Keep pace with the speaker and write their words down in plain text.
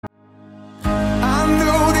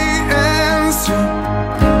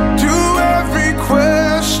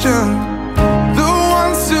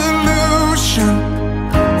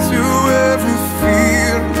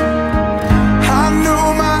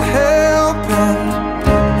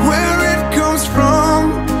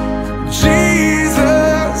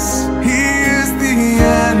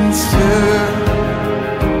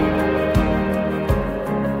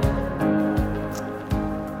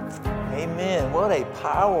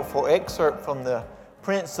powerful excerpt from the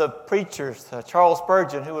Prince of Preachers, Charles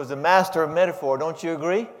Spurgeon, who was a master of metaphor. Don't you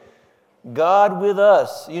agree? God with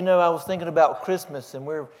us. You know, I was thinking about Christmas, and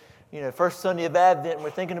we're, first Sunday of Advent, and we're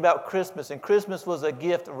thinking about Christmas. And Christmas was a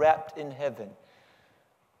gift wrapped in heaven,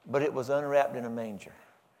 but it was unwrapped in a manger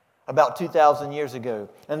about 2,000 years ago.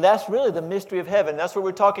 And that's really the mystery of heaven. That's what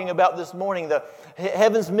we're talking about this morning, the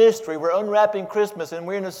heaven's mystery. We're unwrapping Christmas, and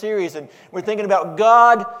we're in a series, and we're thinking about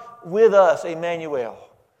God with us, Emmanuel,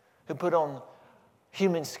 who put on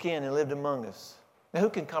human skin and lived among us. Now, who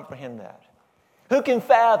can comprehend that? Who can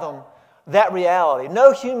fathom that reality?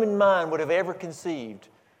 No human mind would have ever conceived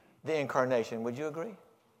the incarnation. Would you agree?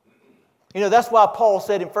 That's why Paul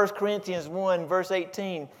said in 1 Corinthians 1, verse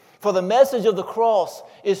 18, "For the message of the cross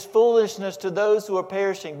is foolishness to those who are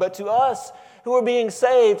perishing, but to us who are being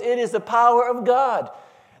saved, it is the power of God."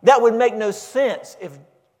 That would make no sense if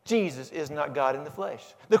Jesus is not God in the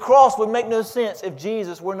flesh. The cross would make no sense if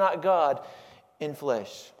Jesus were not God in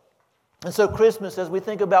flesh. And so Christmas, as we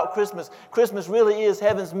think about Christmas, Christmas really is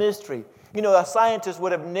heaven's mystery. A scientist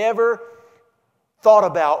would have never thought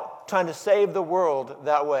about trying to save the world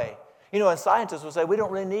that way. A scientist would say, we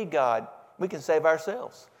don't really need God. We can save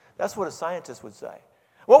ourselves. That's what a scientist would say.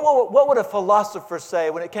 What would a philosopher say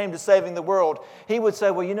when it came to saving the world? He would say,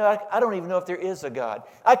 I don't even know if there is a God.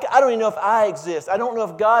 I don't even know if I exist. I don't know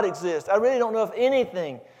if God exists. I really don't know if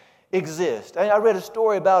anything exists. I read a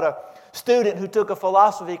story about a student who took a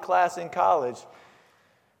philosophy class in college.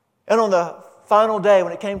 And on the final day,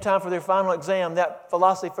 when it came time for their final exam, that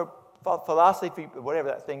philosophy, whatever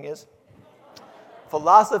that thing is,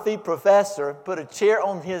 philosophy professor put a chair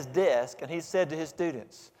on his desk, and he said to his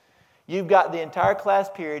students, "You've got the entire class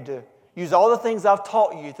period to use all the things I've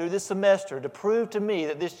taught you through this semester to prove to me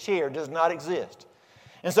that this chair does not exist."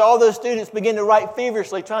 And so all those students began to write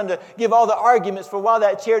feverishly, trying to give all the arguments for why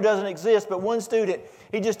that chair doesn't exist. But one student,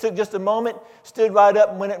 he just took just a moment, stood right up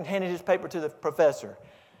and went up and handed his paper to the professor.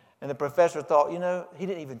 And the professor thought, he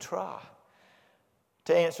didn't even try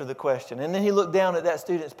to answer the question. And then he looked down at that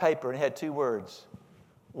student's paper and had two words: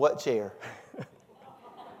 "What chair?"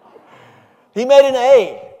 He made an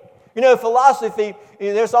A. Philosophy,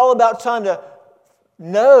 it's all about trying to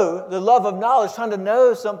know, the love of knowledge, trying to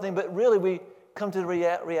know something, but really we come to the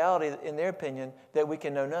reality, in their opinion, that we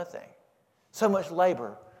can know nothing. So much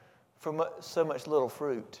labor for so much little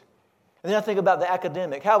fruit. And then I think about the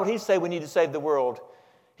academic. How would he say we need to save the world?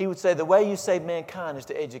 He would say the way you save mankind is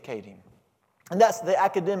to educate him. And that's the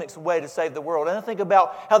academic's way to save the world. And I think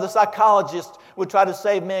about how the psychologist would try to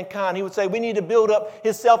save mankind. He would say we need to build up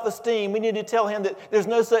his self-esteem. We need to tell him that there's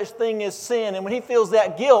no such thing as sin. And when he feels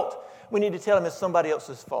that guilt, we need to tell him it's somebody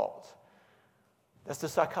else's fault. That's the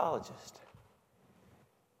psychologist.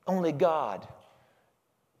 Only God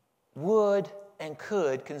would and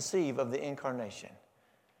could conceive of the incarnation.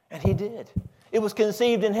 And he did. It was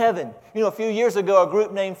conceived in heaven. A few years ago, a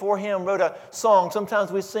group named For Him wrote a song.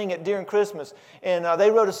 Sometimes we sing it during Christmas. And they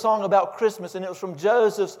wrote a song about Christmas, and it was from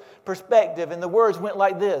Joseph's perspective. And the words went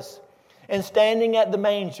like this: "And standing at the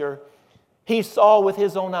manger, he saw with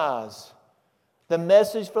his own eyes the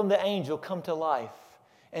message from the angel come to life.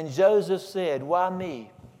 And Joseph said, 'Why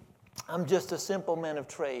me? I'm just a simple man of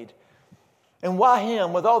trade. And why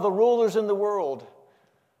him with all the rulers in the world?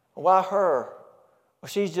 Why her? Well,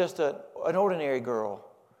 she's just an ordinary girl.'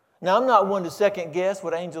 Now, I'm not one to second guess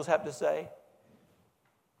what angels have to say,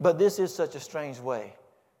 but this is such a strange way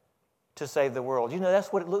to save the world.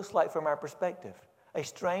 That's what it looks like from our perspective. A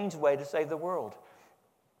strange way to save the world.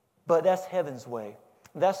 But that's heaven's way.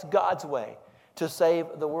 That's God's way to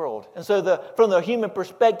save the world. And so from the human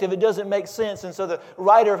perspective, it doesn't make sense. And so the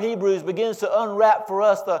writer of Hebrews begins to unwrap for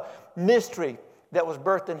us the mystery that was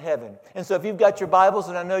birthed in heaven. And so if you've got your Bibles,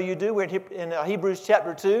 and I know you do, we're in Hebrews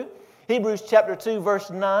chapter 2. Hebrews chapter 2, verse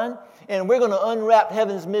 9. And we're going to unwrap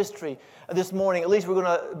heaven's mystery this morning. At least we're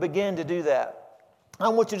going to begin to do that. I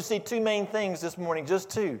want you to see two main things this morning, just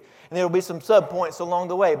two. And there will be some sub-points along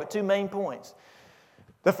the way, but two main points.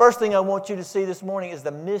 The first thing I want you to see this morning is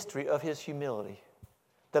the mystery of his humility.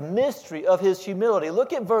 The mystery of his humility.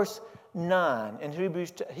 Look at verse 9 in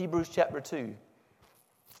Hebrews chapter 2.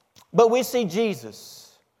 "But we see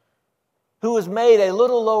Jesus, who was made a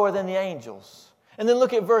little lower than the angels." And then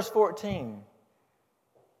look at verse 14.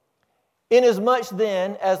 "Inasmuch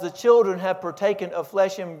then as the children have partaken of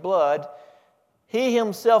flesh and blood, he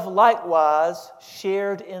himself likewise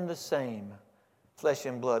shared in the same flesh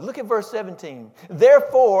and blood." Look at verse 17.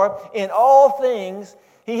 "Therefore, in all things,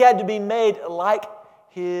 he had to be made like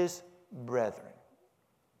his brethren."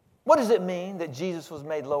 What does it mean that Jesus was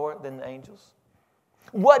made lower than the angels?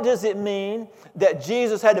 What does it mean that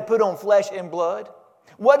Jesus had to put on flesh and blood?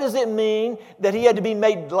 What does it mean that He had to be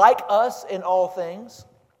made like us in all things?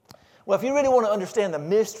 Well, if you really want to understand the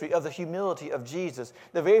mystery of the humility of Jesus,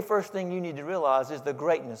 the very first thing you need to realize is the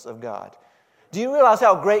greatness of God. Do you realize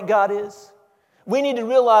how great God is? We need to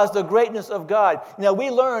realize the greatness of God. Now, we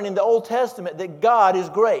learn in the Old Testament that God is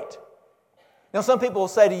great. Now, some people will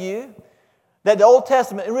say to you that the Old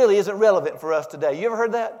Testament really isn't relevant for us today. You ever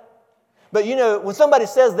heard that? But you know, when somebody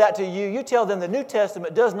says that to you, you tell them the New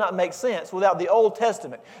Testament does not make sense without the Old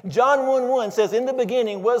Testament. John 1:1 says, in the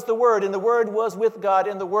beginning was the Word, and the Word was with God,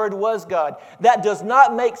 and the Word was God. That does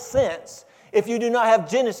not make sense if you do not have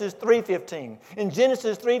Genesis 3:15. In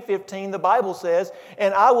Genesis 3:15, the Bible says,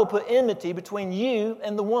 and I will put enmity between you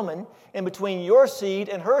and the woman, and between your seed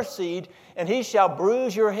and her seed, and he shall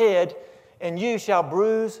bruise your head, and you shall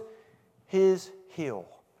bruise his heel.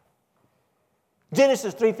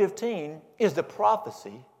 Genesis 3:15 is the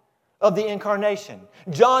prophecy of the incarnation.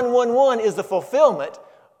 John 1:1 is the fulfillment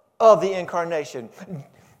of the incarnation.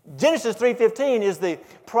 Genesis 3:15 is the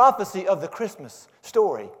prophecy of the Christmas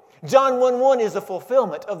story. John 1:1 is the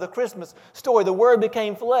fulfillment of the Christmas story. The Word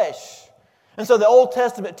became flesh. And so the Old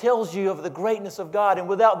Testament tells you of the greatness of God. And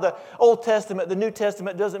without the Old Testament, the New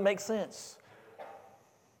Testament doesn't make sense.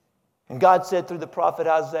 And God said through the prophet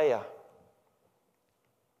Isaiah,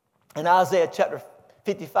 in Isaiah chapter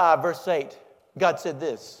 55, verse 8, God said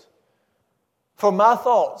this, for my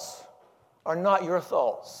thoughts are not your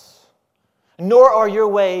thoughts, nor are your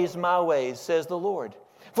ways my ways, says the Lord.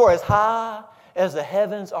 For as high as the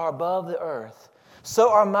heavens are above the earth, so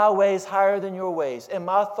are my ways higher than your ways, and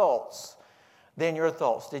my thoughts than your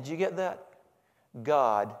thoughts. Did you get that?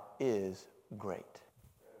 God is great.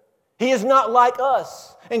 He is not like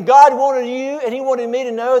us. And God wanted you and He wanted me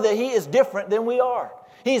to know that He is different than we are.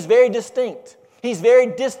 He's very distinct. He's very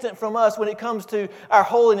distant from us when it comes to our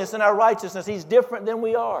holiness and our righteousness. He's different than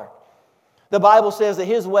we are. The Bible says that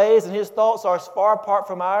His ways and His thoughts are as far apart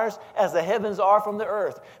from ours as the heavens are from the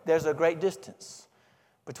earth. There's a great distance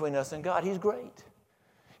between us and God. He's great.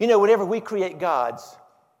 You know, whenever we create gods,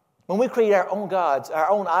 when we create our own gods, our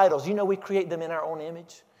own idols, you know we create them in our own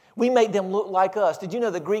image. We make them look like us. Did you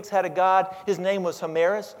know the Greeks had a god? His name was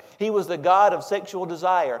Homerus. He was the god of sexual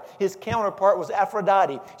desire. His counterpart was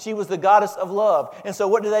Aphrodite. She was the goddess of love. And so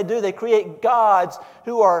what do? They create gods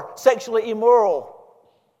who are sexually immoral,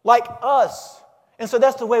 like us. And so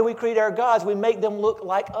that's the way we create our gods. We make them look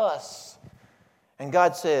like us. And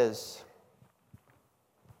God says,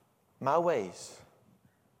 my ways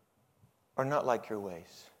are not like your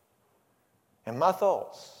ways. And my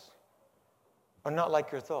thoughts are not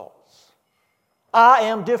like your thoughts. I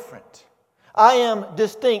am different. I am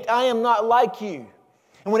distinct. I am not like you.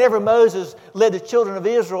 And whenever Moses led the children of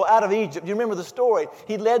Israel out of Egypt, you remember the story?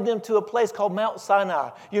 He led them to a place called Mount Sinai.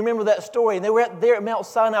 You remember that story? And they were there at Mount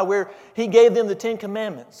Sinai where He gave them the 10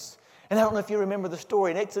 Commandments. And I don't know if you remember the story.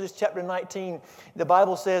 In Exodus chapter 19, the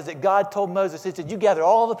Bible says that God told Moses, He said, you gather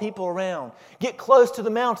all the people around. Get close to the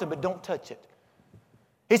mountain, but don't touch it.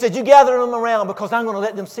 He said, you gather them around because I'm going to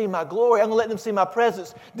let them see my glory. I'm going to let them see my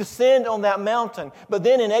presence descend on that mountain. But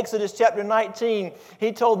then in Exodus chapter 19,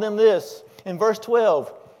 He told them this in verse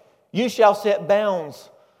 12, you shall set bounds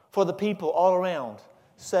for the people all around,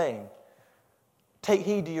 saying, take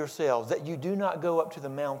heed to yourselves that you do not go up to the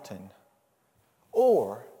mountain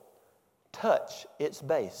or touch its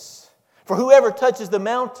base. For whoever touches the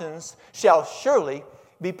mountains shall surely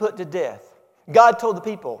be put to death. God told the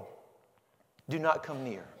people, do not come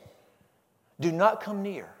near. Do not come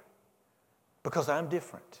near because I'm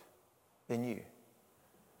different than you.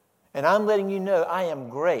 And I'm letting you know I am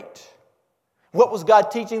great. What was God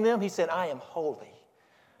teaching them? He said, I am holy.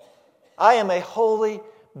 I am a holy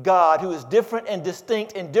God who is different and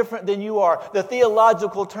distinct and different than you are. The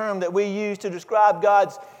theological term that we use to describe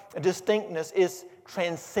God's distinctness is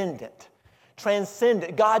transcendent.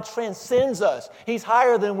 Transcendent. God transcends us. He's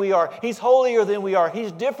higher than we are. He's holier than we are.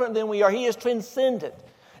 He's different than we are. He is transcendent.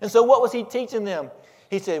 And so what was He teaching them?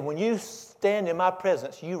 He said, when you stand in my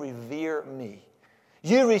presence, you revere me.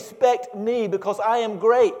 You respect me because I am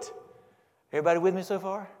great. Everybody with me so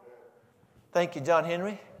far? Thank you, John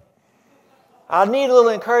Henry. I need a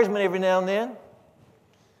little encouragement every now and then.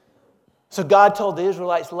 So God told the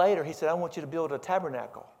Israelites later, He said, I want you to build a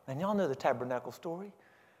tabernacle. And y'all know the tabernacle story.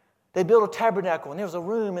 They built a tabernacle, and there was a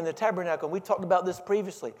room in the tabernacle. We talked about this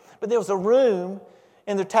previously. But there was a room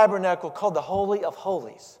in the tabernacle called the Holy of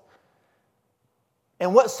Holies.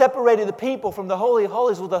 And what separated the people from the Holy of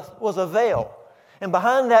Holies was a veil. And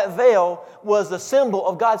behind that veil was the symbol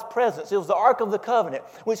of God's presence. It was the Ark of the Covenant,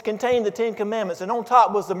 which contained the Ten Commandments. And on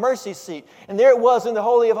top was the mercy seat. And there it was in the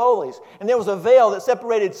Holy of Holies. And there was a veil that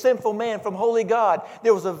separated sinful man from holy God.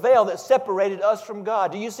 There was a veil that separated us from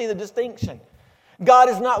God. Do you see the distinction? God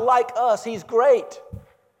is not like us. He's great.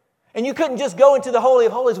 And you couldn't just go into the Holy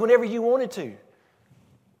of Holies whenever you wanted to.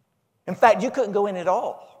 In fact, you couldn't go in at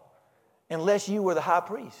all unless you were the high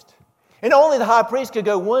priest. And only the high priest could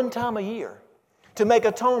go one time a year to make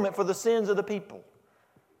atonement for the sins of the people.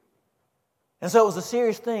 And so it was a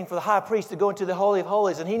serious thing for the high priest to go into the Holy of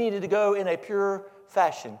Holies, and he needed to go in a pure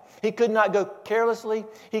fashion. He could not go carelessly.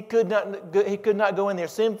 He could not go in there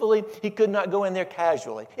sinfully. He could not go in there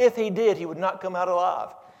casually. If he did, he would not come out alive,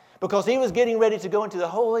 because he was getting ready to go into the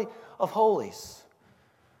Holy of Holies.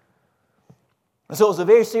 And so it was a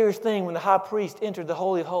very serious thing when the high priest entered the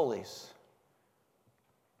Holy of Holies.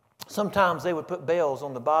 Sometimes they would put bells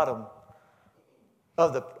on the bottom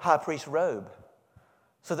of the high priest's robe,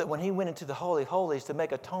 so that when he went into the Holy of Holies to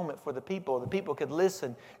make atonement for the people could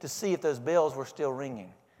listen to see if those bells were still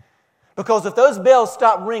ringing. Because if those bells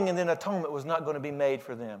stopped ringing, then atonement was not going to be made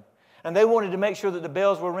for them. And they wanted to make sure that the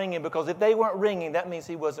bells were ringing, because if they weren't ringing, that means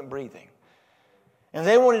he wasn't breathing. And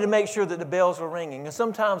they wanted to make sure that the bells were ringing. And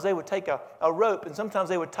sometimes they would take a rope, and sometimes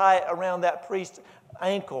they would tie it around that priest's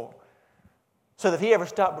ankle, so that if he ever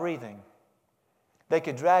stopped breathing, they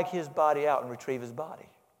could drag his body out and retrieve his body.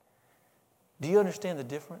 Do you understand the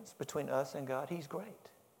difference between us and God? He's great.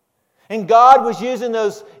 And God was using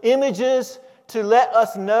those images to let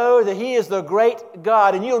us know that He is the great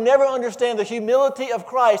God. And you'll never understand the humility of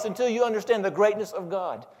Christ until you understand the greatness of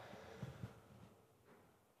God.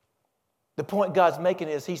 The point God's making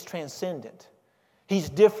is He's transcendent. He's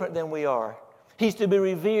different than we are. He's to be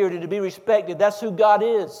revered and to be respected. That's who God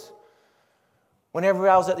is. Whenever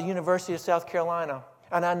I was at the University of South Carolina,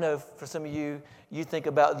 and I know for some of you, you think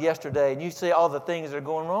about yesterday and you see all the things that are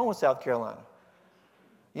going wrong with South Carolina.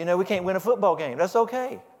 You know, we can't win a football game. That's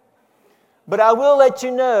okay. But I will let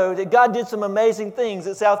you know that God did some amazing things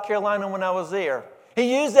at South Carolina when I was there.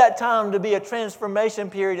 He used that time to be a transformation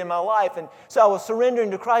period in my life. And so I was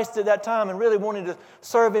surrendering to Christ at that time and really wanted to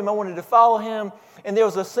serve Him. I wanted to follow Him. And there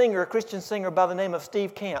was a singer, a Christian singer by the name of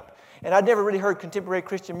Steve Camp. And I'd never really heard contemporary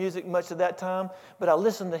Christian music much at that time, but I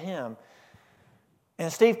listened to him.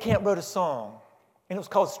 And Steve Camp wrote a song, and it was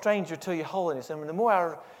called Stranger to Your Holiness. And the more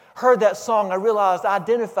I heard that song, I realized I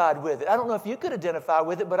identified with it. I don't know if you could identify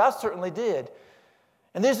with it, but I certainly did.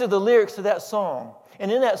 And these are the lyrics to that song.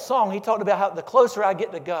 And in that song, he talked about how the closer I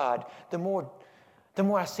get to God, the more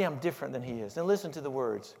I see I'm different than He is. And listen to the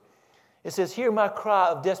words. It says, "Hear my cry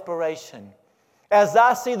of desperation, as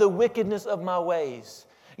I see the wickedness of my ways.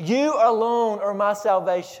 You alone are my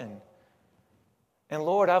salvation. And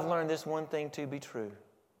Lord, I've learned this one thing to be true,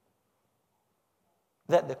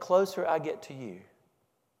 that the closer I get to You,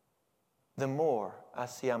 the more I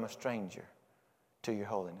see I'm a stranger to Your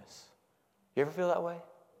holiness." You ever feel that way?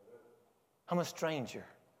 I'm a stranger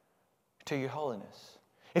to Your holiness.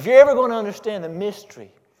 If you're ever going to understand the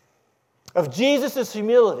mystery of Jesus'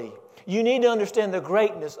 humility, you need to understand the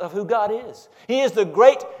greatness of who God is. He is the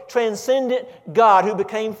great transcendent God who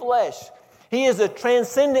became flesh. He is a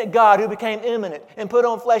transcendent God who became immanent and put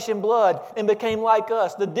on flesh and blood and became like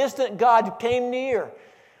us. The distant God who came near.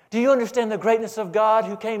 Do you understand the greatness of God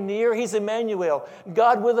who came near? He's Emmanuel,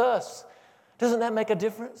 God with us. Doesn't that make a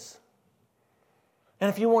difference? And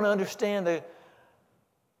if you want to understand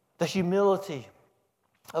the humility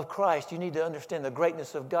of Christ, you need to understand the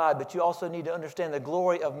greatness of God, but you also need to understand the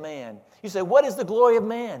glory of man. You say, what is the glory of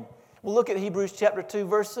man? Well, look at Hebrews chapter 2,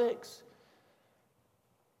 verse 6.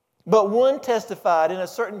 "But one testified in a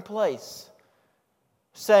certain place,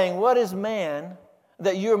 saying, What is man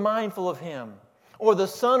that you're mindful of him? Or the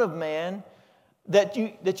Son of Man that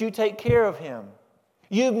you take care of him?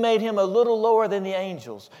 You've made him a little lower than the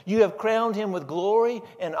angels. You have crowned him with glory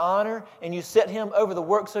and honor, and you set him over the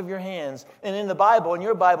works of your hands." And in the Bible, in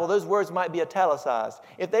your Bible, those words might be italicized.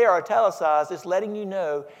 If they are italicized, it's letting you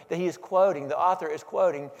know that he is quoting, the author is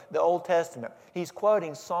quoting the Old Testament. He's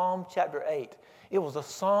quoting Psalm chapter 8. It was a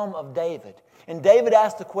psalm of David. And David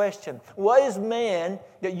asked the question, what is man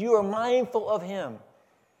that you are mindful of him?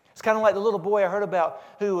 It's kind of like the little boy I heard about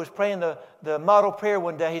who was praying the model prayer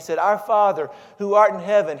one day. He said, "Our Father who art in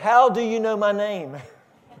heaven, how do you know my name?"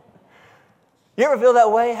 You ever feel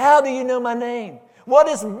that way? How do you know my name? What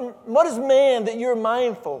is man that you're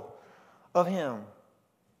mindful of him?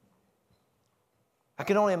 I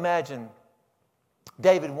can only imagine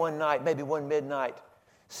David one night, maybe one midnight,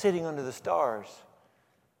 sitting under the stars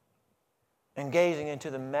and gazing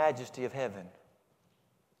into the majesty of heaven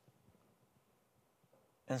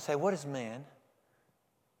and say, what is man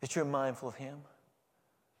that you're mindful of him?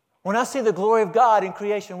 When I see the glory of God in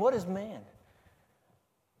creation, what is man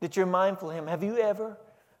that you're mindful of him? Have you ever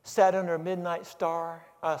sat under a midnight sky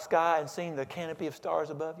and seen the canopy of stars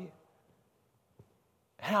above you?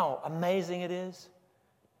 How amazing it is.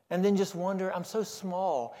 And then just wonder, I'm so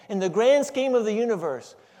small. In the grand scheme of the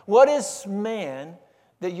universe, what is man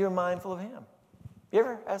that you're mindful of him? You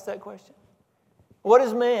ever ask that question? What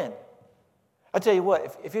is man? I tell you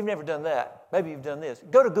what, if you've never done that, maybe you've done this.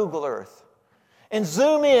 Go to Google Earth and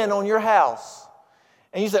zoom in on your house.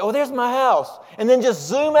 And you say, oh, there's my house. And then just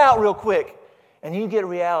zoom out real quick. And you get a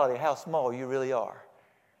reality of how small you really are.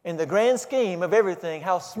 In the grand scheme of everything,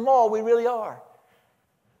 how small we really are.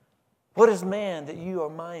 What is man that you are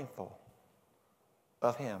mindful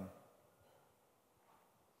of him?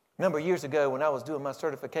 A number of years ago when I was doing my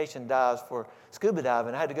certification dives for scuba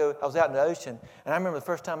diving, I was out in the ocean, and I remember the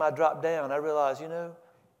first time I dropped down, I realized,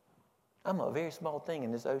 I'm a very small thing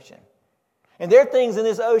in this ocean. And there are things in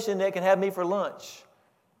this ocean that can have me for lunch.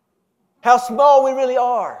 How small we really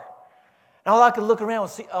are. And all I could look around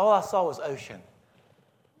and see, all I saw was ocean.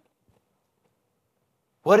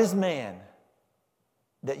 What is man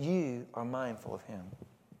that you are mindful of him?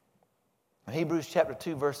 Hebrews chapter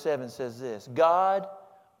 2 verse 7 says this, God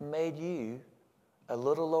made you a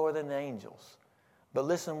little lower than the angels. But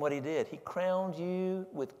listen what he did. He crowned you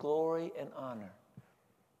with glory and honor.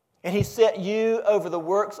 And he set you over the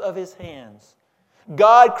works of his hands.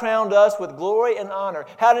 God crowned us with glory and honor.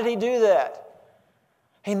 How did he do that?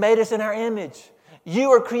 He made us in our image.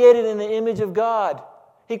 You are created in the image of God.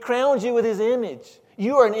 He crowned you with his image.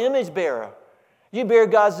 You are an image bearer. You bear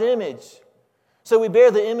God's image. So we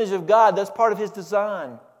bear the image of God. That's part of his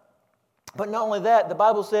design. But not only that, the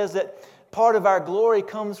Bible says that part of our glory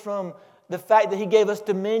comes from the fact that he gave us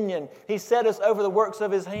dominion. He set us over the works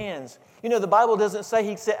of his hands. The Bible doesn't say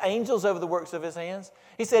he set angels over the works of his hands.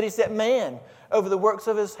 He said he set man over the works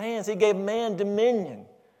of his hands. He gave man dominion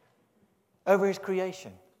over his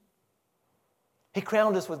creation. He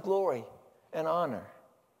crowned us with glory and honor.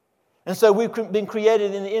 And so we've been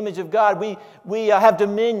created in the image of God. We have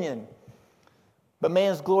dominion. But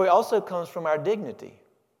man's glory also comes from our dignity.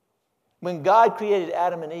 When God created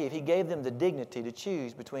Adam and Eve, he gave them the dignity to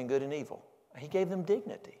choose between good and evil. He gave them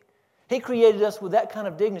dignity. He created us with that kind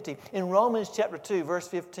of dignity. In Romans chapter 2, verse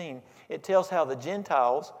 15, it tells how the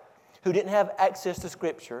Gentiles who didn't have access to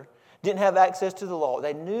Scripture, didn't have access to the law,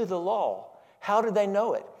 they knew the law. How did they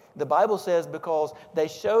know it? The Bible says because they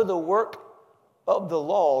show the work of the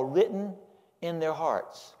law written in their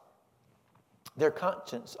hearts, their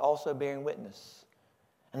conscience also bearing witness.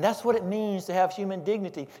 And that's what it means to have human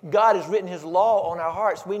dignity. God has written his law on our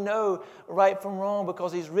hearts. We know right from wrong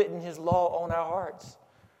because he's written his law on our hearts.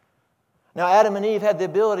 Now, Adam and Eve had the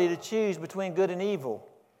ability to choose between good and evil.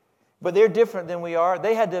 But they're different than we are.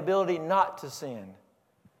 They had the ability not to sin.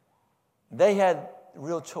 They had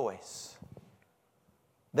real choice.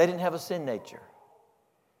 They didn't have a sin nature.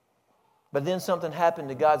 But then something happened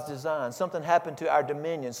to God's design. Something happened to our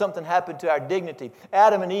dominion. Something happened to our dignity.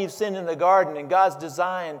 Adam and Eve sinned in the garden and God's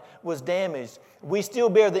design was damaged. We still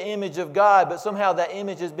bear the image of God, but somehow that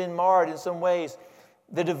image has been marred in some ways.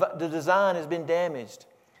 The design has been damaged.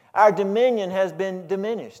 Our dominion has been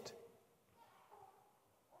diminished.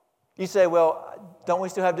 You say, well, don't we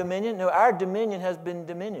still have dominion? No, our dominion has been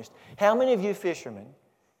diminished. How many of you fishermen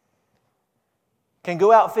can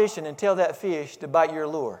go out fishing and tell that fish to bite your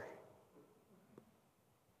lure?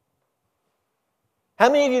 How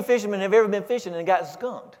many of you fishermen have ever been fishing and got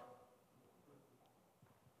skunked?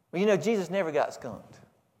 Well, Jesus never got skunked.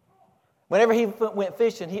 Whenever he went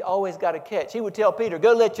fishing, he always got a catch. He would tell Peter,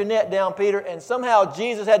 go let your net down, Peter. And somehow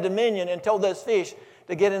Jesus had dominion and told those fish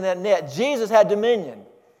to get in that net. Jesus had dominion.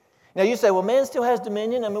 Now you say, well, man still has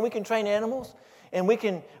dominion. I mean, we can train animals and we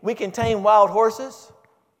can tame wild horses.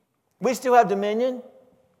 We still have dominion.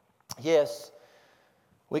 Yes,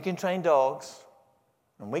 we can train dogs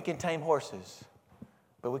and we can tame horses.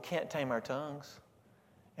 But we can't tame our tongues,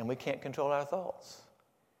 and we can't control our thoughts.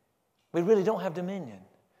 We really don't have dominion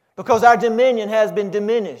because our dominion has been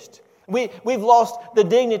diminished. We've lost the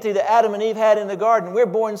dignity that Adam and Eve had in the garden. We're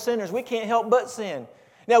born sinners. We can't help but sin.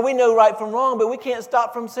 Now, we know right from wrong, but we can't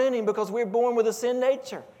stop from sinning because we're born with a sin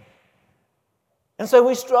nature. And so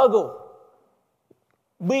we struggle.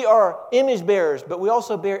 We are image bearers, but we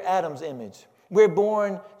also bear Adam's image. We're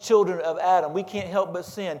born children of Adam. We can't help but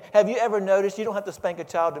sin. Have you ever noticed you don't have to spank a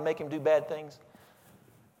child to make him do bad things?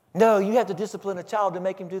 No, you have to discipline a child to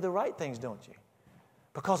make him do the right things, don't you?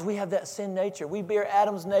 Because we have that sin nature. We bear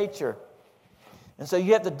Adam's nature. And so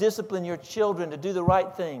you have to discipline your children to do the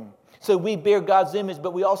right thing. So we bear God's image,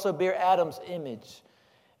 but we also bear Adam's image.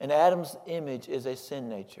 And Adam's image is a sin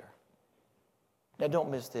nature. Now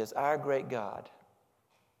don't miss this. Our great God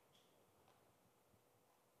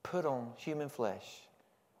put on human flesh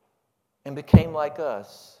and became like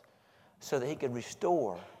us so that he could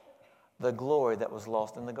restore the glory that was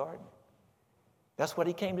lost in the garden. That's what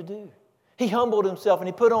he came to do. He humbled himself and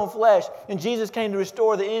he put on flesh, and Jesus came to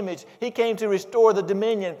restore the image. He came to restore the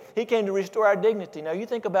dominion. He came to restore our dignity. Now you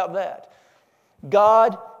think about that.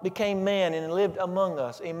 God became man and lived among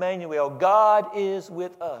us. Emmanuel, God is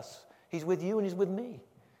with us. He's with you and he's with me.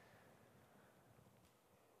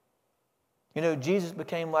 You know, Jesus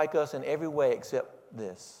became like us in every way except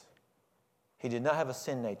this. He did not have a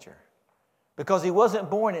sin nature because he wasn't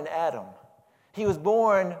born in Adam. He was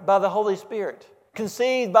born by the Holy Spirit,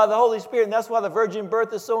 conceived by the Holy Spirit, and that's why the virgin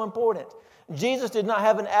birth is so important. Jesus did not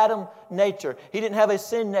have an Adam nature. He didn't have a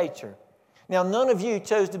sin nature. Now, none of you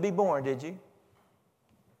chose to be born, did you?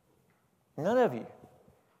 None of you.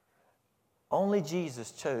 Only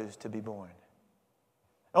Jesus chose to be born.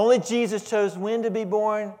 Only Jesus chose when to be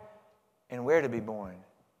born and where to be born.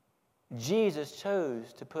 Jesus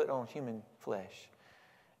chose to put on human flesh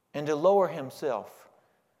and to lower himself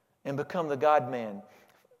and become the God-man.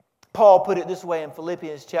 Paul put it this way in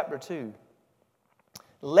Philippians chapter 2.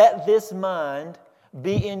 Let this mind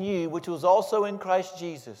be in you, which was also in Christ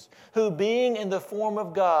Jesus, who being in the form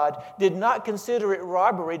of God, did not consider it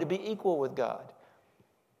robbery to be equal with God,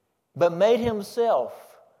 but made himself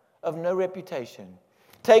of no reputation,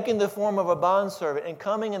 taking the form of a bondservant and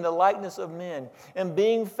coming in the likeness of men, and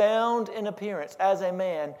being found in appearance as a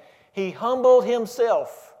man, he humbled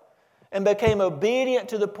himself and became obedient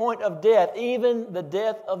to the point of death, even the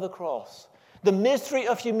death of the cross. The mystery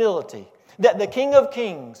of humility, that the King of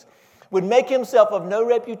Kings would make himself of no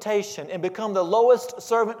reputation and become the lowest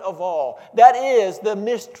servant of all. That is the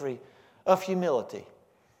mystery of humility.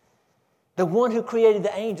 The one who created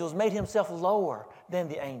the angels made himself lower than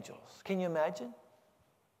the angels. Can you imagine?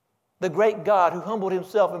 The great God who humbled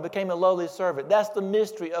himself and became a lowly servant. That's the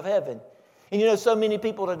mystery of heaven. And you know, so many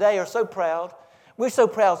people today are so proud. We're so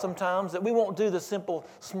proud sometimes that we won't do the simple,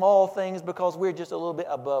 small things because we're just a little bit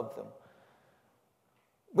above them.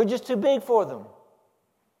 We're just too big for them.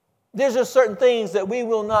 There's just certain things that we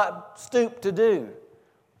will not stoop to do.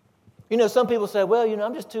 You know, some people say, well, you know,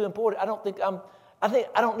 I'm just too important. I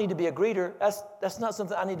don't need to be a greeter. That's not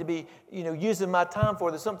something I need to be, you know, using my time for.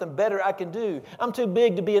 There's something better I can do. I'm too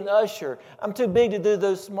big to be an usher. I'm too big to do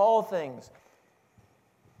those small things.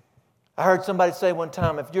 I heard somebody say one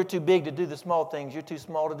time, if you're too big to do the small things, you're too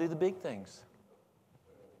small to do the big things.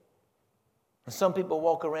 And some people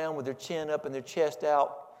walk around with their chin up and their chest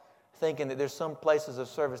out, thinking that there's some places of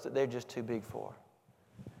service that they're just too big for.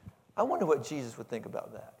 I wonder what Jesus would think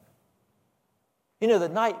about that. You know, the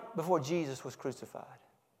night before Jesus was crucified,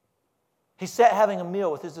 he sat having a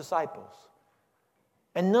meal with his disciples.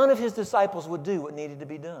 And none of his disciples would do what needed to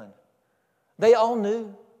be done. They all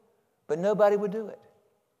knew, but nobody would do it.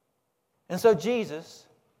 And so Jesus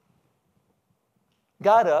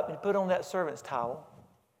got up and put on that servant's towel.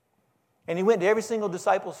 And he went to every single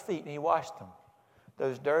disciple's feet and he washed them.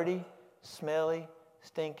 Those dirty, smelly,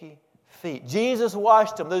 stinky feet. Jesus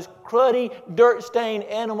washed them. Those cruddy, dirt-stained,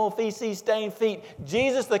 animal feces-stained feet.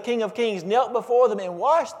 Jesus, the King of Kings, knelt before them and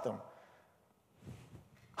washed them.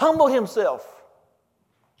 Humbled himself.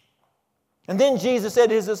 And then Jesus said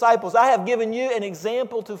to his disciples, I have given you an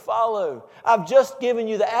example to follow. I've just given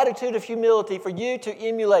you the attitude of humility for you to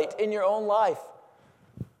emulate in your own life.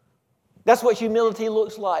 That's what humility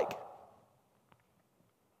looks like.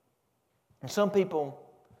 And some people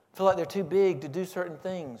feel like they're too big to do certain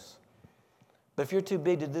things. But if you're too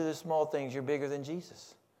big to do the small things, you're bigger than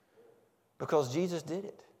Jesus. Because Jesus did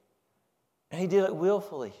it. And he did it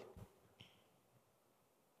willfully.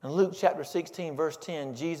 In Luke chapter 16, verse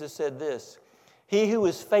 10, Jesus said this, he who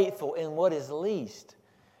is faithful in what is least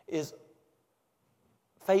is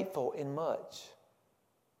faithful in much.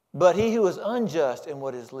 But he who is unjust in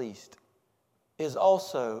what is least is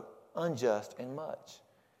also unjust in much.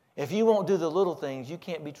 If you won't do the little things, you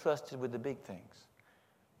can't be trusted with the big things.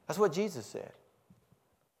 That's what Jesus said.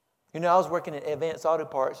 You know, I was working at Advanced Auto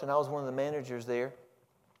Parts, and I was one of the managers there.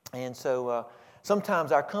 And so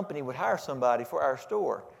sometimes our company would hire somebody for our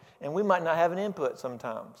store, and we might not have an input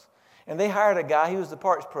sometimes. And they hired a guy, he was the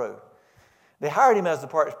parts pro. They hired him as the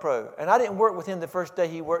parts pro. And I didn't work with him the first day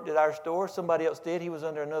he worked at our store. Somebody else did. He was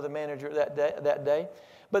under another manager that day.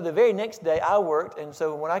 But the very next day I worked, and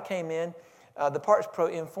so when I came in, the parts pro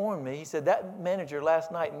informed me. He said, that manager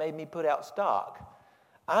last night made me put out stock.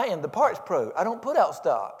 I am the parts pro. I don't put out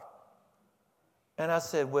stock. And I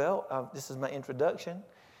said, well, this is my introduction.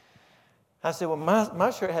 I said, well, my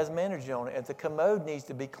shirt has manager on it. If the commode needs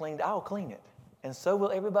to be cleaned, I'll clean it. And so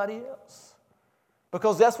will everybody else.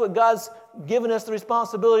 Because that's what God's given us the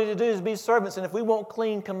responsibility to do, is be servants. And if we won't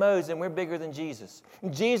clean commodes, then we're bigger than Jesus.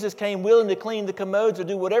 Jesus came willing to clean the commodes or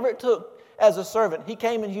do whatever it took as a servant. He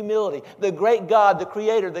came in humility. The great God, the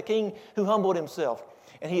Creator, the King who humbled Himself.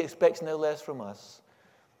 And He expects no less from us.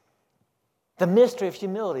 The mystery of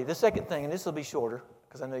humility. The second thing, and this will be shorter,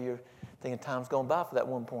 because I know you're thinking time's gone by for that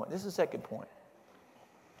one point. This is the second point.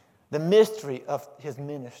 The mystery of His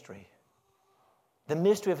ministry. The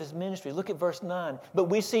mystery of His ministry. Look at verse 9. But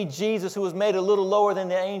we see Jesus, who was made a little lower than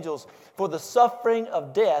the angels, for the suffering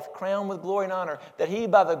of death, crowned with glory and honor, that He,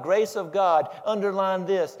 by the grace of God, underline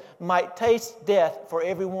this, might taste death for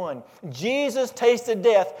everyone. Jesus tasted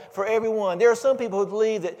death for everyone. There are some people who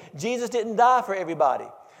believe that Jesus didn't die for everybody.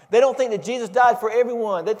 They don't think that Jesus died for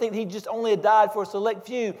everyone. They think He just only died for a select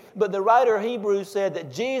few. But the writer of Hebrews said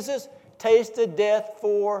that Jesus tasted death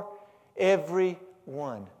for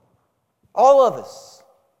everyone. All of us.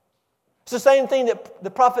 It's the same thing that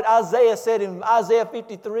the prophet Isaiah said in Isaiah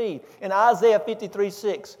 53. In Isaiah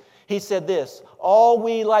 53:6, he said this, all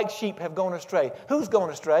we like sheep have gone astray. Who's gone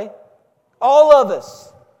astray? All of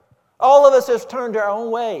us. All of us have turned our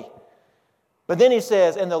own way. But then he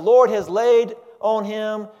says, and the Lord has laid on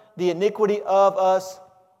Him the iniquity of us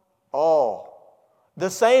all. The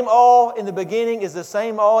same all in the beginning is the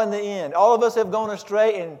same all in the end. All of us have gone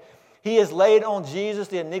astray, and He has laid on Jesus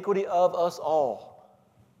the iniquity of us all.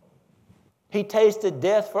 He tasted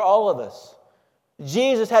death for all of us.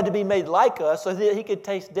 Jesus had to be made like us so that He could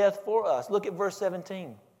taste death for us. Look at verse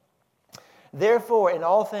 17. Therefore, in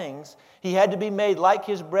all things, He had to be made like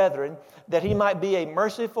His brethren, that He might be a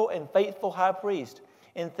merciful and faithful high priest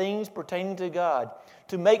in things pertaining to God,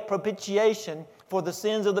 to make propitiation for the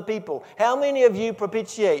sins of the people. How many of you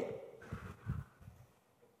propitiate?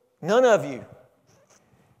 None of you.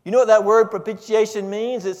 You know what that word propitiation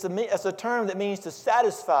means? It's a term that means to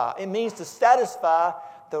satisfy. It means to satisfy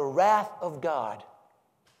the wrath of God.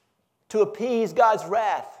 To appease God's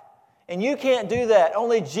wrath. And you can't do that.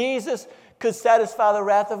 Only Jesus could satisfy the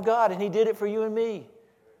wrath of God, and He did it for you and me.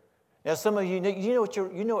 Now, some of you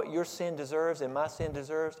know what your sin deserves and my sin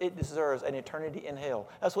deserves? It deserves an eternity in hell.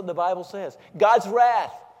 That's what the Bible says. God's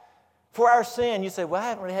wrath for our sin. You say, well, I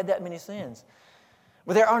haven't really had that many sins.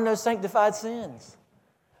 Well, there are no sanctified sins.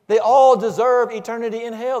 They all deserve eternity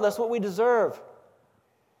in hell. That's what we deserve.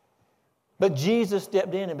 But Jesus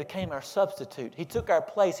stepped in and became our substitute. He took our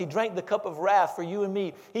place. He drank the cup of wrath for you and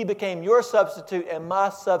me. He became your substitute and my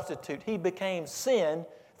substitute. He became sin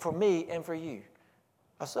for me and for you.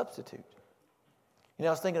 A substitute. You know,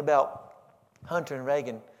 I was thinking about Hunter and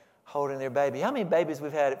Reagan holding their baby. How many babies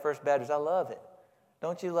we've had at First Baptist? I love it.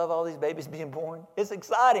 Don't you love all these babies being born? It's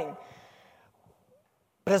exciting.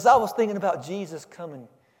 But as I was thinking about Jesus coming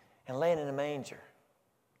and laying in a manger,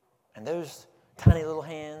 and those tiny little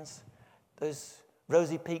hands, those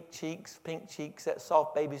rosy pink cheeks, that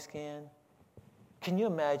soft baby skin, can you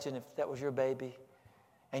imagine if that was your baby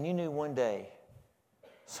and you knew one day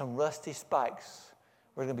some rusty spikes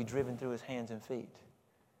were going to be driven through his hands and feet?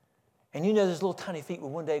 And you know those little tiny feet would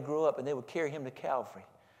one day grow up and they would carry him to Calvary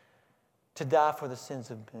to die for the sins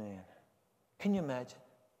of man. Can you imagine?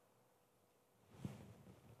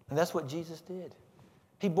 And that's what Jesus did.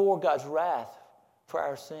 He bore God's wrath for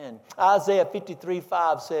our sin. Isaiah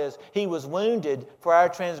 53:5 says, He was wounded for our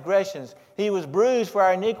transgressions. He was bruised for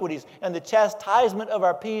our iniquities, and the chastisement of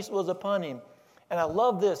our peace was upon Him. And I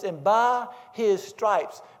love this. And by His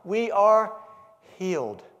stripes we are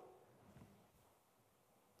healed.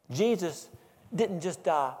 Jesus didn't just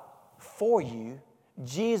die for you.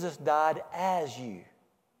 Jesus died as you.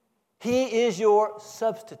 He is your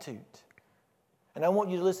substitute. And I want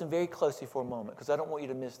you to listen very closely for a moment because I don't want you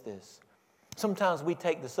to miss this. Sometimes we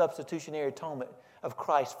take the substitutionary atonement of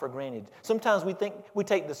Christ for granted. Sometimes we think we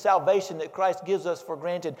take the salvation that Christ gives us for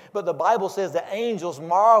granted. But the Bible says the angels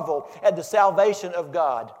marvel at the salvation of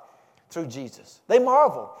God through Jesus. They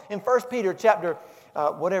marvel. In 1 Peter chapter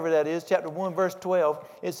 1 verse 12,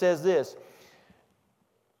 it says this.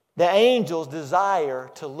 The angels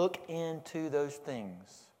desire to look into those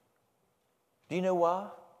things. Do you know why?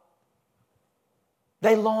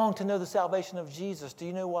 They long to know the salvation of Jesus. Do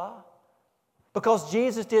you know why? Because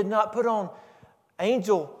Jesus did not put on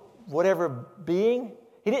angel whatever being.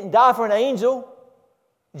 He didn't die for an angel.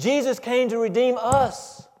 Jesus came to redeem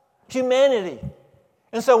us, humanity.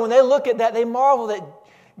 And so when they look at that, they marvel that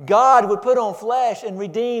God would put on flesh and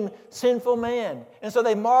redeem sinful man. And so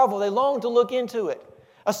they marvel, they long to look into it.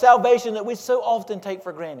 A salvation that we so often take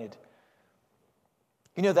for granted.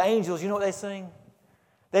 You know, the angels, you know what they sing?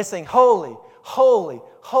 They sing, holy, holy,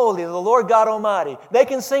 holy, the Lord God Almighty. They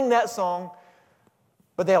can sing that song,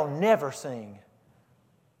 but they'll never sing,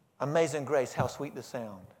 Amazing Grace, how sweet the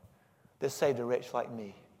sound that saved a wretch like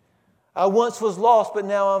me. I once was lost, but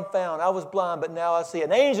now I'm found. I was blind, but now I see.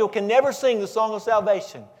 An angel can never sing the song of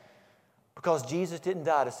salvation because Jesus didn't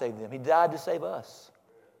die to save them. He died to save us.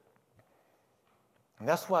 And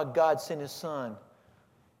that's why God sent His Son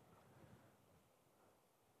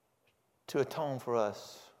to atone for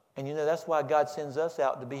us. And you know, that's why God sends us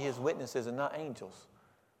out to be His witnesses and not angels.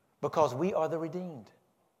 Because we are the redeemed.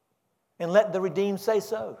 And let the redeemed say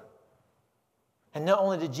so. And not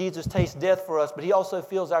only did Jesus taste death for us, but He also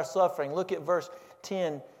feels our suffering. Look at verse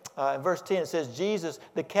 10. In verse 10 it says, Jesus,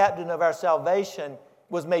 the captain of our salvation,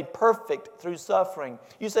 was made perfect through suffering.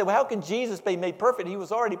 You say, well, how can Jesus be made perfect? He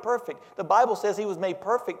was already perfect. The Bible says He was made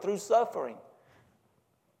perfect through suffering.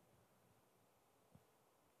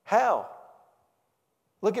 How?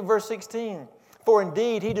 Look at verse 16. For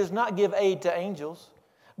indeed, He does not give aid to angels,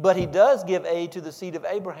 but He does give aid to the seed of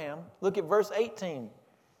Abraham. Look at verse 18.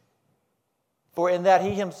 For in that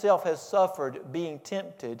He Himself has suffered being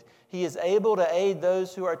tempted, He is able to aid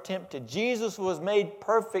those who are tempted. Jesus was made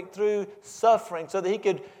perfect through suffering so that He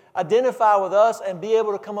could identify with us and be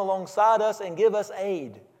able to come alongside us and give us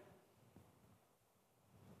aid.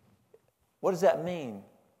 What does that mean?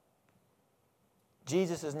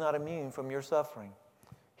 Jesus is not immune from your suffering.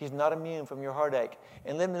 He's not immune from your heartache.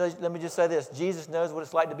 And let me just say this. Jesus knows what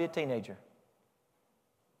it's like to be a teenager.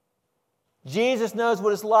 Jesus knows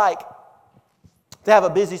what it's like to have a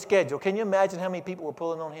busy schedule. Can you imagine how many people were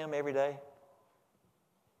pulling on Him every day?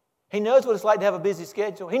 He knows what it's like to have a busy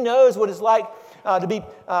schedule. He knows what it's like to be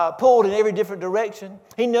pulled in every different direction.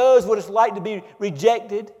 He knows what it's like to be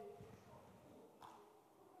rejected.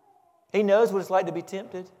 He knows what it's like to be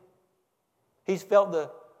tempted. He's felt the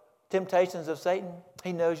temptations of Satan.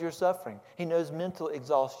 He knows your suffering. He knows mental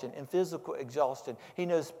exhaustion and physical exhaustion. He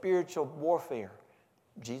knows spiritual warfare.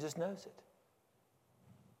 Jesus knows it.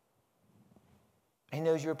 He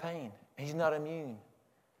knows your pain. He's not immune.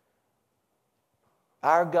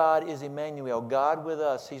 Our God is Emmanuel, God with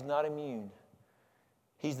us. He's not immune.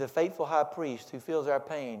 He's the faithful high priest who feels our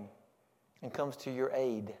pain and comes to your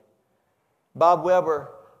aid. Bob Weber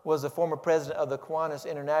was the former president of the Kiwanis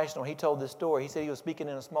International. He told this story. He said he was speaking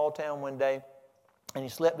in a small town one day, and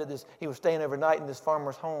he was staying overnight in this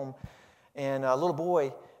farmer's home, and a little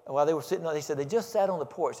boy, while they were sitting on, he said they just sat on the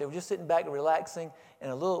porch. They were just sitting back and relaxing, and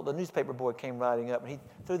the newspaper boy came riding up, and he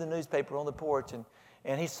threw the newspaper on the porch,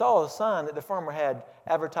 and he saw a sign that the farmer had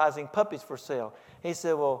advertising puppies for sale. He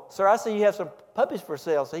said, well, sir, I see you have some puppies for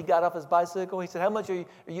sale. So he got off his bicycle. He said, how much are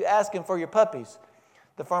you asking for your puppies?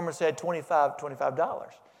 The farmer said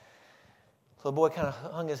 $25. So the boy kind of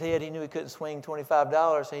hung his head. He knew he couldn't swing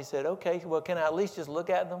 $25. So he said, okay, well, can I at least just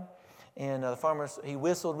look at them? And the farmer, he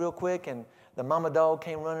whistled real quick, and the mama dog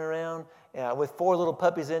came running around with 4 little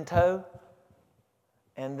puppies in tow.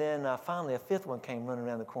 And then finally a 5th one came running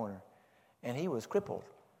around the corner. And he was crippled.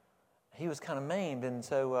 He was kind of maimed. And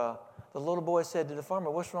so the little boy said to the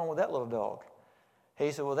farmer, what's wrong with that little dog?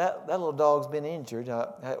 He said, well, that little dog's been injured.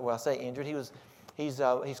 Well, I say injured.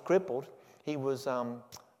 He's crippled. He was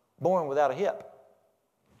born without a hip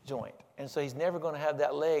joint. And so he's never going to have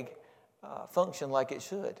that leg function like it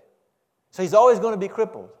should. So he's always going to be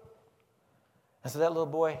crippled. And so that little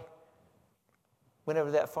boy went over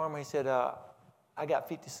to that farmer. He said, I got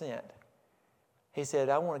 50 cents. He said,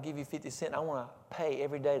 I want to give you 50 cents. I want to pay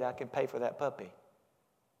every day that I can pay for that puppy. And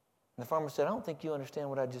the farmer said, I don't think you understand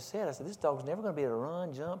what I just said. I said, this dog's never going to be able to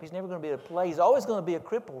run, jump. He's never going to be able to play. He's always going to be a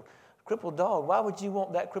crippled dog. Why would you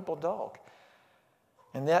want that crippled dog?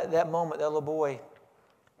 And that moment, that little boy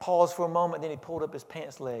paused for a moment, then he pulled up his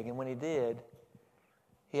pants leg. And when he did,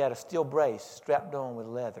 he had a steel brace strapped on with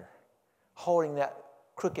leather, holding that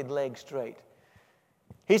crooked leg straight.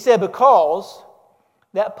 He said, because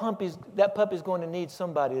that puppy's going to need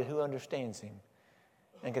somebody who understands him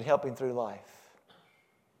and can help him through life.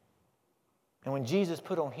 And when Jesus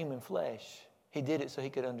put on human flesh, He did it so He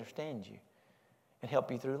could understand you and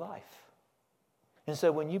help you through life. And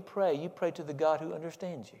so when you pray to the God who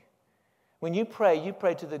understands you. When you pray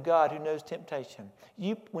to the God who knows temptation.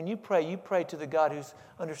 When you pray to the God who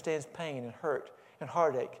understands pain and hurt and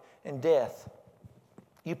heartache and death.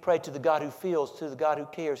 You pray to the God who feels, to the God who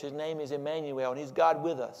cares. His name is Emmanuel, and He's God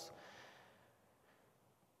with us.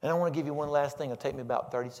 And I want to give you one last thing. It'll take me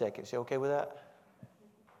about 30 seconds. You okay with that?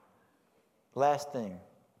 Last thing.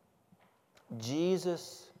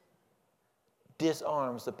 Jesus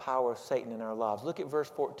disarms the power of Satan in our lives. Look at verse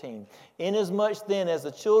 14. Inasmuch then as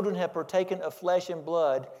the children have partaken of flesh and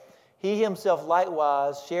blood, He Himself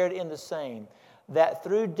likewise shared in the same, that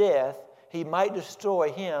through death he might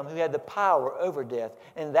destroy him who had the power over death,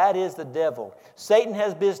 and that is the devil. Satan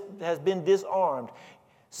has been disarmed.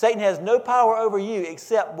 Satan has no power over you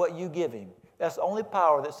except what you give him. That's the only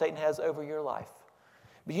power that Satan has over your life.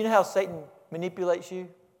 But you know how Satan manipulates you?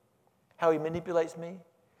 How he manipulates me?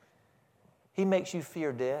 He makes you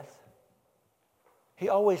fear death. He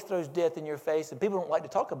always throws death in your face, and people don't like to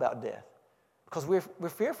talk about death because we're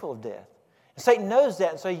fearful of death. And Satan knows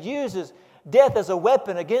that, and so he uses death as a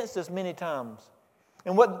weapon against us many times.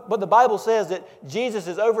 And what the Bible says, that Jesus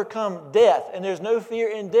has overcome death, and there's no fear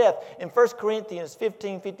in death. In 1 Corinthians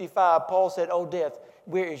 15:55, Paul said, "O death,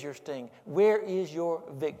 where is your sting? Where is your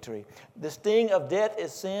victory? The sting of death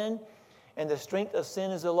is sin, and the strength of sin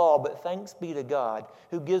is the law. But thanks be to God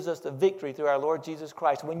who gives us the victory through our Lord Jesus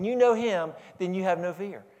Christ." When you know Him, then you have no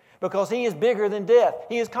fear, because He is bigger than death.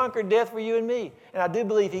 He has conquered death for you and me. And I do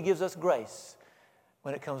believe He gives us grace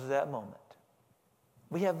when it comes to that moment.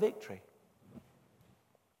 We have victory.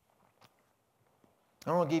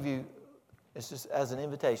 I want to give you, it's just as an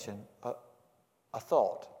invitation, a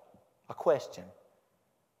thought, a question.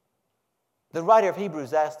 The writer of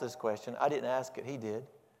Hebrews asked this question. I didn't ask it, he did.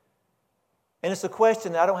 And it's a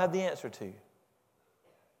question that I don't have the answer to.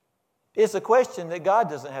 It's a question that God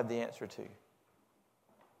doesn't have the answer to.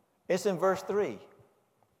 It's in verse 3.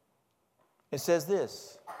 It says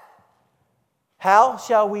this: "How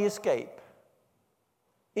shall we escape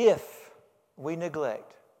if we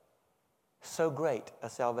neglect so great a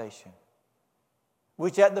salvation,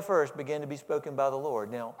 which at the first began to be spoken by the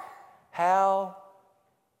Lord?" Now, how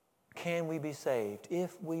can we be saved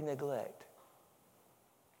if we neglect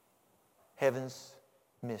heaven's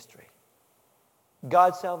mystery,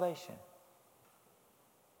 God's salvation?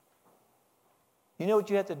 You know what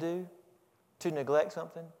you have to do to neglect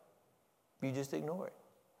something? You just ignore it.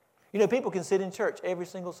 You know, people can sit in church every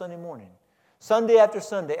single Sunday morning, Sunday after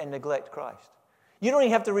Sunday, and neglect Christ. You don't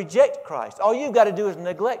even have to reject Christ. All you've got to do is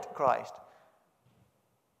neglect Christ.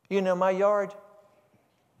 You know, my yard,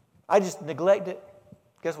 I just neglect it.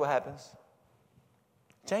 Guess what happens?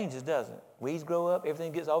 It changes, doesn't it? Weeds grow up,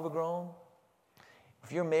 everything gets overgrown.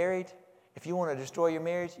 If you're married, if you want to destroy your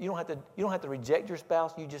marriage, you don't have to reject your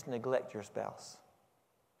spouse, you just neglect your spouse.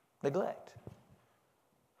 Neglect.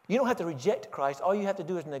 You don't have to reject Christ. All you have to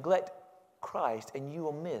do is neglect Christ, and you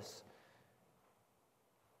will miss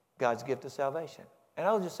God's gift of salvation. And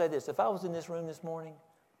I'll just say this: if I was in this room this morning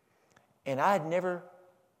and I had never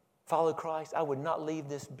followed Christ, I would not leave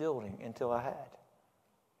this building until I had.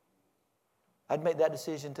 I'd make that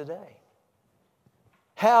decision today.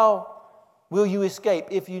 How will you escape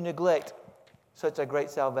if you neglect such a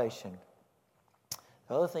great salvation?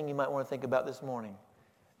 The other thing you might want to think about this morning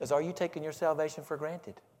is, are you taking your salvation for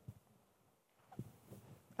granted?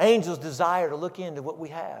 Angels desire to look into what we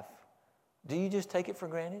have. Do you just take it for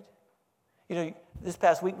granted? You know, this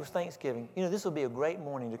past week was Thanksgiving. You know, this will be a great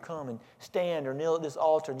morning to come and stand or kneel at this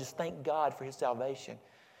altar and just thank God for His salvation,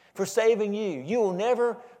 for saving you. You will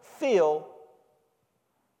never feel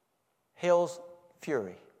hell's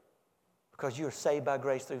fury because you are saved by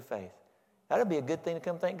grace through faith. That would be a good thing to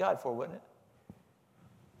come thank God for, wouldn't it?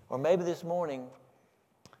 Or maybe this morning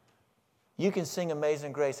you can sing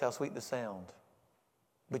Amazing Grace, how sweet the sound,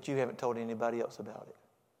 but you haven't told anybody else about it.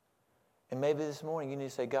 And maybe this morning you need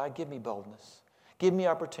to say, God, give me boldness. Give me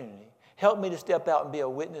opportunity. Help me to step out and be a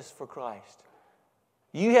witness for Christ.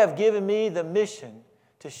 You have given me the mission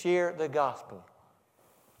to share the gospel.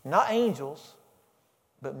 Not angels,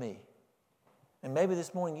 but me. And maybe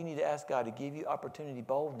this morning you need to ask God to give you opportunity,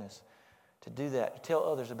 boldness to do that, to tell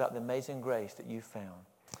others about the amazing grace that you found.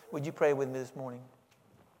 Would you pray with me this morning?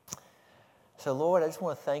 So, Lord, I just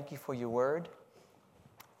want to thank you for your word.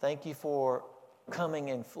 Thank you for coming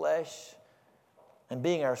in flesh and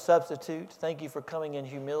being our substitute. Thank you for coming in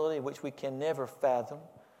humility, which we can never fathom.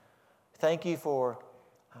 Thank you for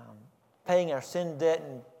paying our sin debt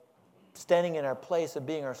and standing in our place of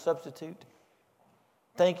being our substitute.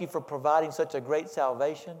 Thank you for providing such a great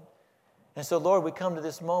salvation. And so, Lord, we come to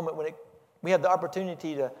this moment when we have the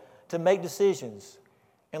opportunity to make decisions.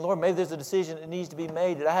 And Lord, maybe there's a decision that needs to be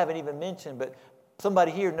made that I haven't even mentioned, but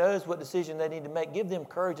somebody here knows what decision they need to make. Give them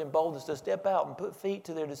courage and boldness to step out and put feet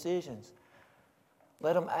to their decisions.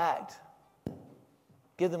 Let them act.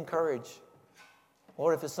 Give them courage.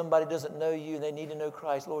 Lord, if it's somebody who doesn't know you and they need to know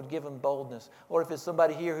Christ, Lord, give them boldness. Lord, if it's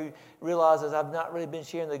somebody here who realizes I've not really been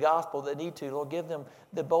sharing the gospel they need to, Lord, give them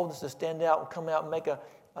the boldness to stand out and come out and make a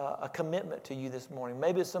commitment to you this morning.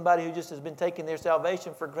 Maybe it's somebody who just has been taking their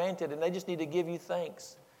salvation for granted and they just need to give you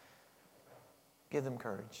thanks. Give them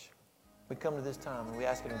courage. We come to this time and we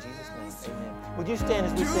ask it in Jesus' name. Amen. Would you stand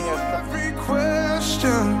as we sing our... Every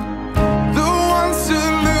question, the one one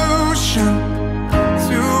solution.